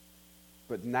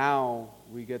 but now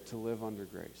we get to live under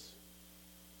grace.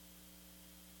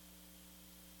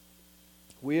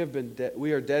 We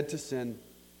are dead to sin,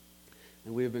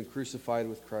 and we have been crucified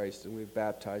with Christ, and we've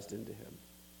baptized into him.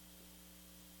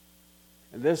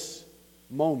 And this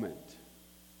moment,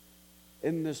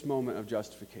 in this moment of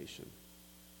justification,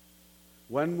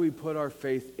 when we put our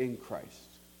faith in Christ,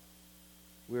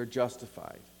 we are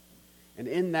justified. And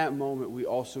in that moment, we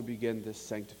also begin this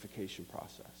sanctification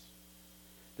process,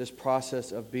 this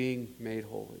process of being made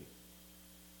holy.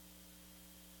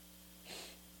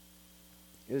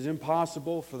 It is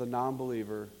impossible for the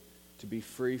non-believer to be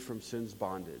free from sin's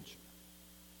bondage.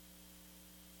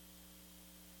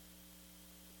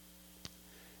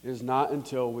 It is not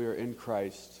until we are in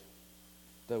Christ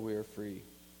that we are free.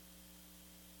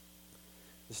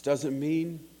 This doesn't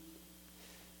mean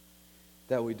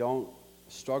that we don't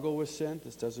struggle with sin.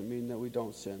 This doesn't mean that we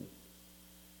don't sin.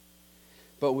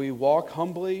 But we walk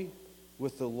humbly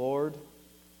with the Lord.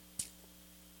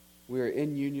 We are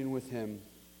in union with Him.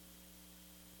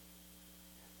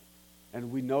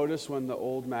 And we notice when the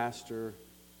old master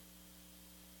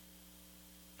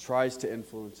tries to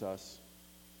influence us.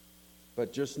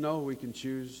 But just know we can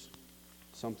choose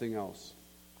something else.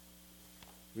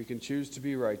 We can choose to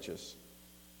be righteous.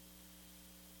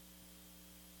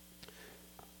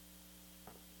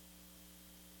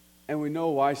 And we know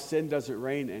why sin doesn't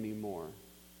reign anymore.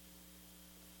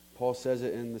 Paul says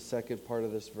it in the second part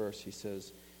of this verse. He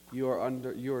says, you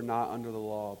are not under the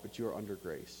law, but you are under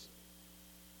grace.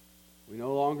 We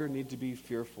no longer need to be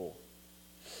fearful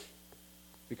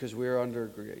because we are under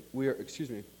grace. We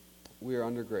are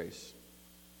under grace.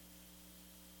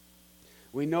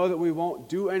 We know that we won't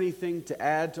do anything to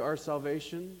add to our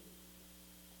salvation,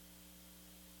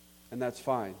 and that's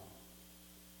fine.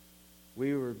 We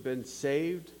have been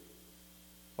saved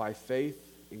by faith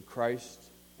in Christ,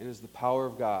 and it is the power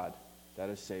of God that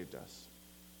has saved us.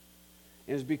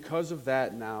 And it is because of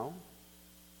that now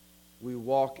we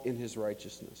walk in His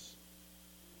righteousness.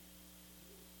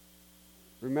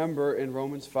 Remember in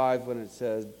Romans 5 when it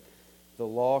said, the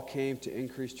law came to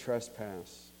increase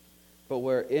trespass, but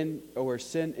where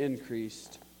sin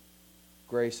increased,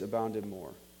 grace abounded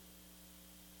more.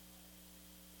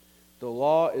 The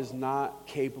law is not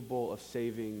capable of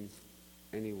saving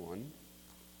anyone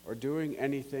or doing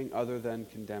anything other than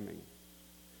condemning.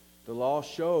 The law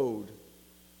showed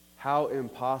how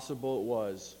impossible it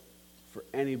was for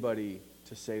anybody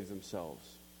to save themselves.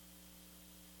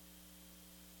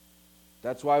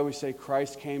 That's why we say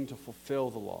Christ came to fulfill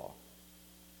the law.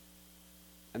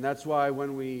 And that's why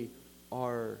when we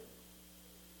are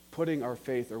putting our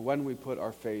faith, or when we put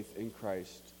our faith in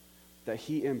Christ, that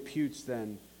He imputes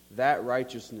then that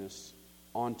righteousness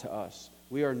onto us.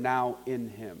 We are now in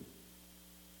Him,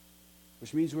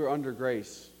 which means we're under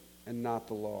grace and not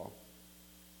the law.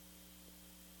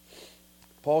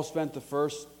 Paul spent the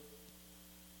first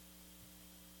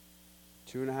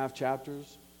 2.5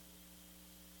 chapters,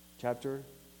 chapter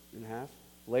and a half,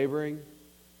 laboring,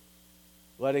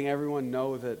 letting everyone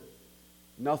know that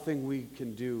nothing we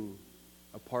can do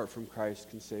apart from Christ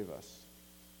can save us.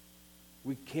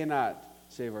 We cannot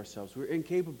save ourselves. We're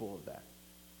incapable of that.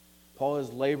 Paul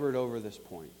has labored over this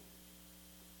point.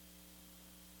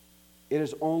 It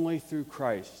is only through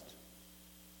Christ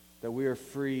that we are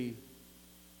free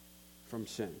from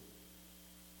sin.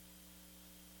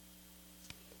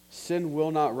 Sin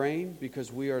will not reign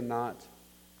because we are not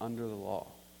under the law.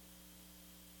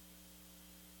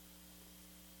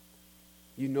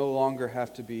 You no longer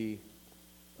have to be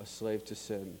a slave to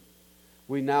sin.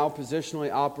 We now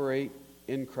positionally operate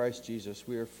in Christ Jesus.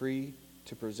 We are free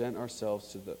to present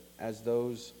ourselves as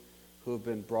those who have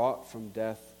been brought from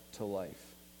death to life,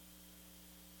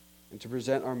 and to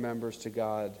present our members to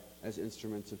God as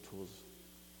instruments of tools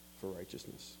for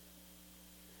righteousness.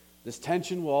 This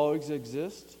tension will always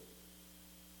exist,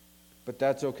 but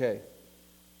that's okay,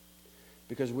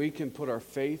 because we can put our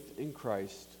faith in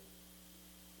Christ.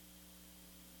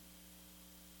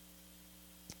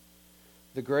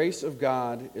 The grace of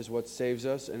God is what saves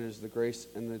us, and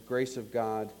the grace of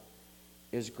God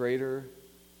is greater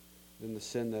than the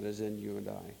sin that is in you and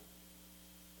I.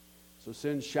 So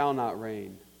sin shall not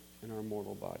reign in our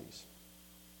mortal bodies.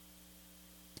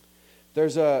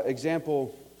 There's an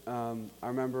example, I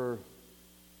remember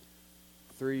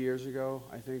 3 years ago,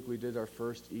 I think we did our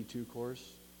first E2 course.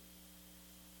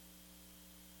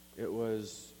 It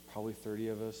was probably 30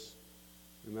 of us.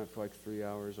 We met for like 3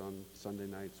 hours on Sunday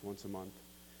nights once a month.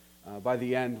 By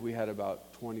the end, we had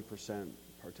about 20%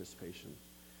 participation.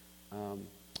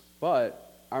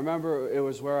 But I remember it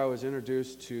was where I was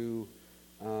introduced to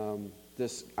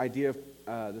this idea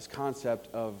of this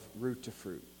concept of root to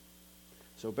fruit.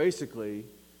 So basically,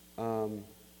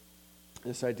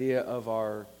 this idea of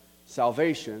our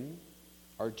salvation,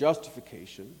 our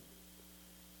justification,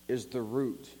 is the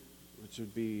root, which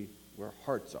would be where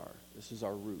hearts are. This is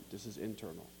our root. This is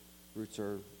internal. Roots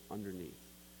are underneath.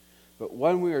 But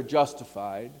when we are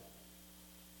justified,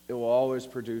 it will always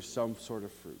produce some sort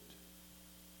of fruit.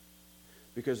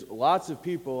 Because lots of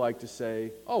people like to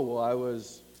say, oh, well, I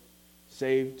was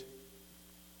saved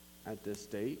at this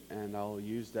date, and I'll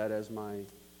use that as my,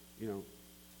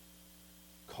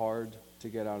 card to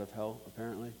get out of hell,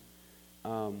 apparently.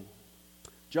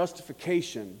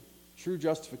 Justification, true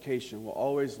justification, will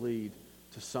always lead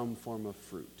to some form of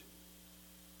fruit,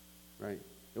 right?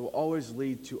 It will always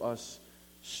lead to us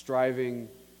striving,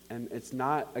 and it's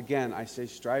not, again, I say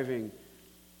striving,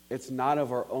 it's not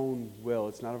of our own will,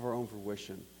 it's not of our own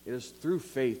fruition. It is through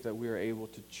faith that we are able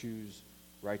to choose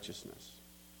righteousness.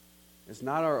 It's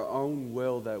not our own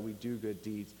will that we do good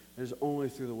deeds. It is only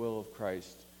through the will of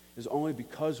Christ. It is only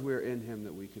because we're in Him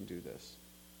that we can do this.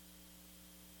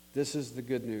 This is the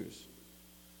good news.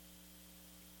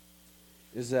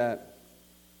 Is that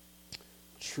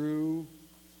true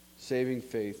saving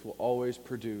faith will always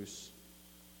produce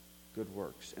good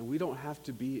works. And we don't have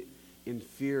to be in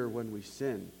fear when we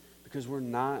sin, because we're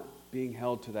not being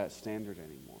held to that standard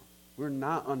anymore. We're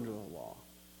not under the law.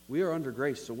 We are under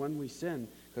grace. So when we sin,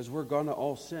 because we're going to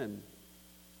all sin,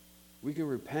 we can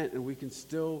repent and we can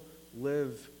still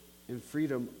live in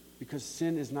freedom, because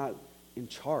sin is not in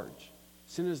charge.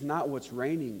 Sin is not what's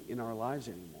reigning in our lives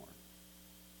anymore.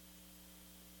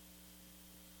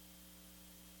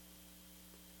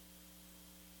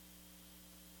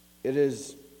 It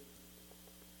is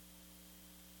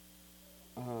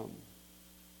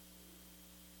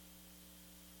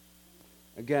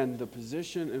again, the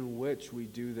position in which we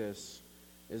do this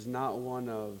is not one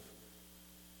of,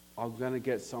 I'm going to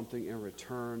get something in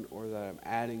return, or that I'm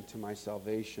adding to my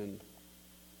salvation,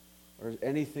 or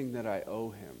anything that I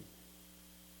owe Him.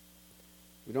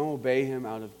 We don't obey Him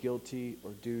out of guilty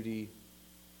or duty.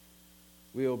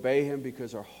 We obey Him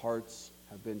because our hearts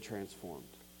have been transformed.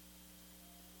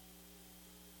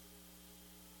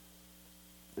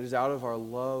 It is out of our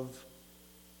love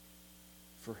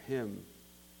for Him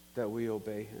that we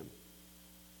obey Him.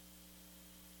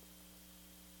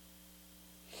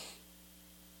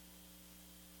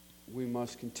 We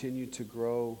must continue to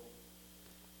grow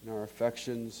in our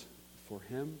affections for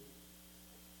Him,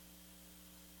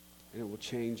 and it will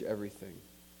change everything.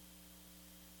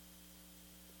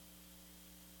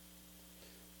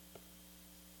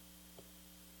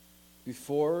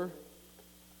 Before,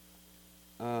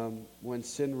 when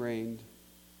sin reigned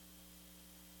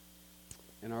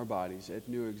in our bodies, it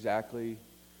knew exactly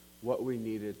what we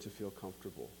needed to feel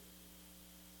comfortable.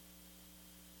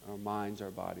 Our minds, our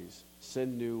bodies.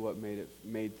 Sin knew what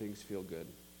made things feel good.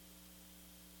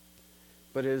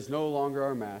 But it is no longer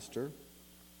our master,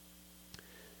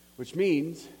 which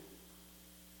means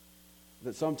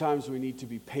that sometimes we need to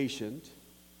be patient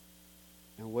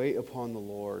and wait upon the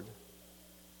Lord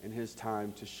in His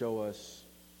time to show us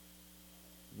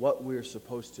what we're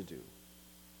supposed to do,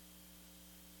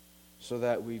 so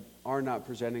that we are not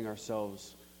presenting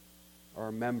ourselves,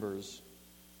 our members,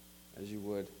 as you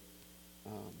would,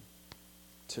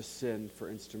 to sin for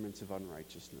instruments of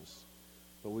unrighteousness.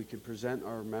 But we can present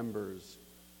our members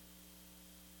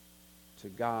to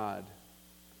God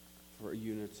for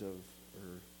units of,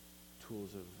 or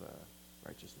tools of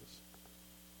righteousness.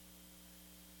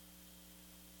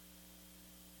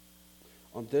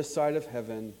 On this side of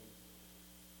heaven,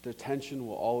 the tension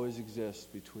will always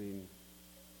exist between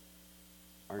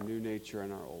our new nature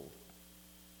and our old.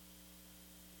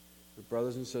 But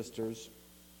brothers and sisters,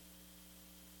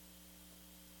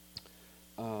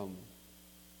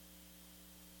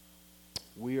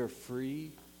 we are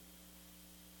free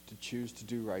to choose to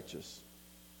do righteous.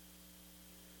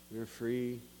 We are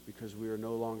free because we are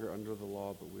no longer under the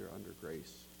law, but we are under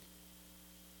grace.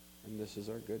 And this is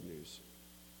our good news.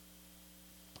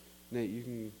 Nate, you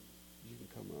can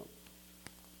come up.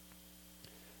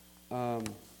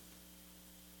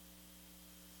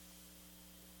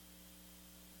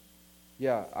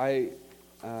 I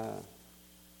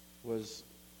was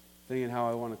thinking how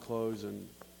I want to close and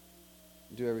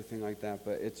do everything like that,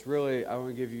 but it's really, I want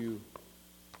to give you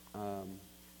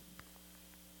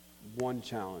one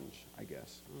challenge, I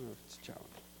guess. I don't know if it's a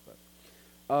challenge, but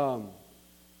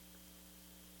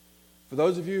for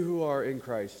those of you who are in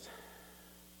Christ,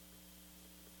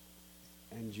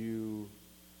 and you,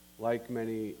 like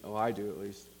many, I do at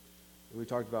least, and we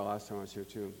talked about last time I was here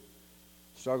too,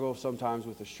 struggle sometimes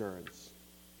with assurance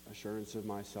of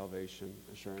my salvation,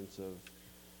 assurance of,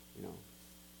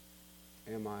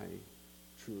 am I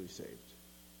truly saved?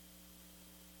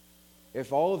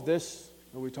 If all of this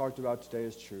that we talked about today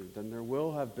is true, then there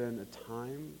will have been a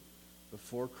time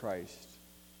before Christ.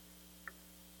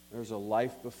 There's a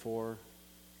life before,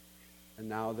 and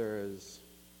now there is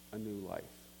a new life.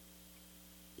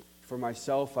 for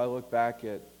myself, I look back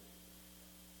at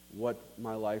what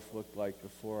my life looked like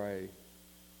before I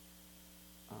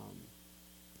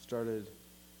started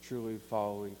truly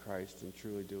following Christ and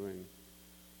truly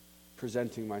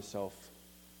presenting myself,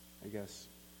 I guess,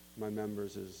 my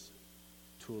members as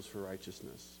tools for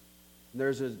righteousness. And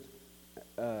there's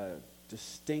a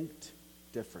distinct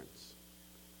difference.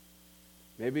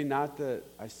 Maybe not that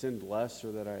I sinned less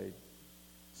or that I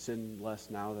sin less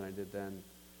now than I did then,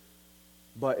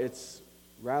 but it's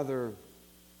rather,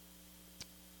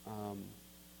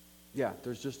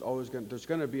 there's just always there's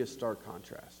going to be a stark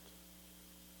contrast,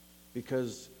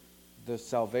 because the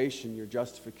salvation, your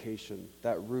justification,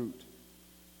 that root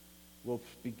will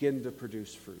begin to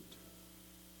produce fruit,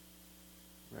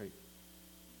 right?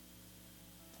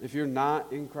 If you're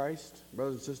not in Christ,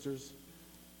 brothers and sisters,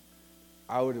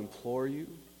 I would implore you,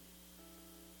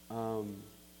 you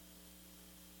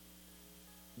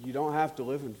don't have to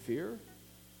live in fear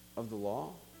of the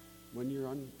law when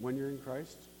you're in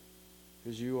Christ,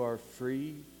 because you are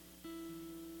free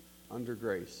under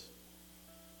grace.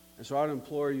 And so I would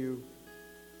implore you,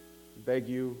 beg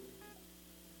you,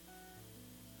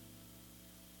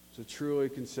 to truly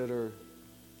consider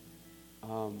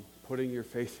putting your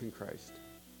faith in Christ.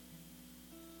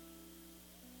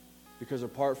 Because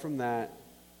apart from that,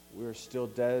 we are still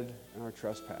dead in our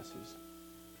trespasses.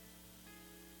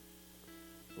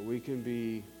 But we can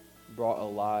be brought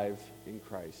alive in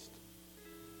Christ.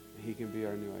 And He can be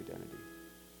our new identity.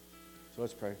 So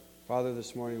let's pray. Father,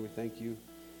 this morning we thank you,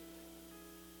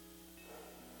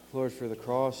 Lord, for the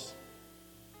cross.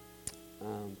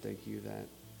 Thank you that,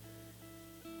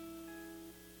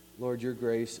 Lord, your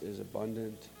grace is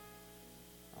abundant.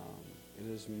 It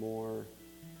is more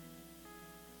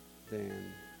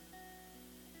than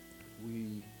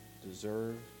we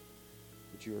deserve,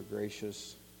 but you are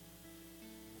gracious.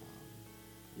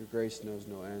 Your grace knows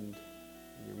no end,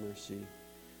 and your mercy.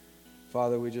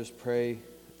 Father, we just pray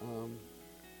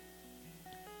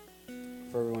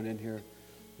for everyone in here,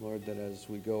 Lord, that as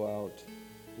we go out,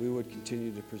 we would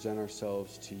continue to present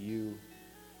ourselves to you,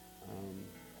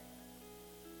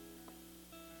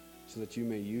 so that you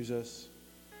may use us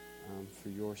for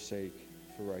your sake,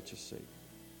 for righteous sake.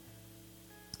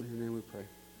 In your name we pray.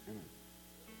 Amen.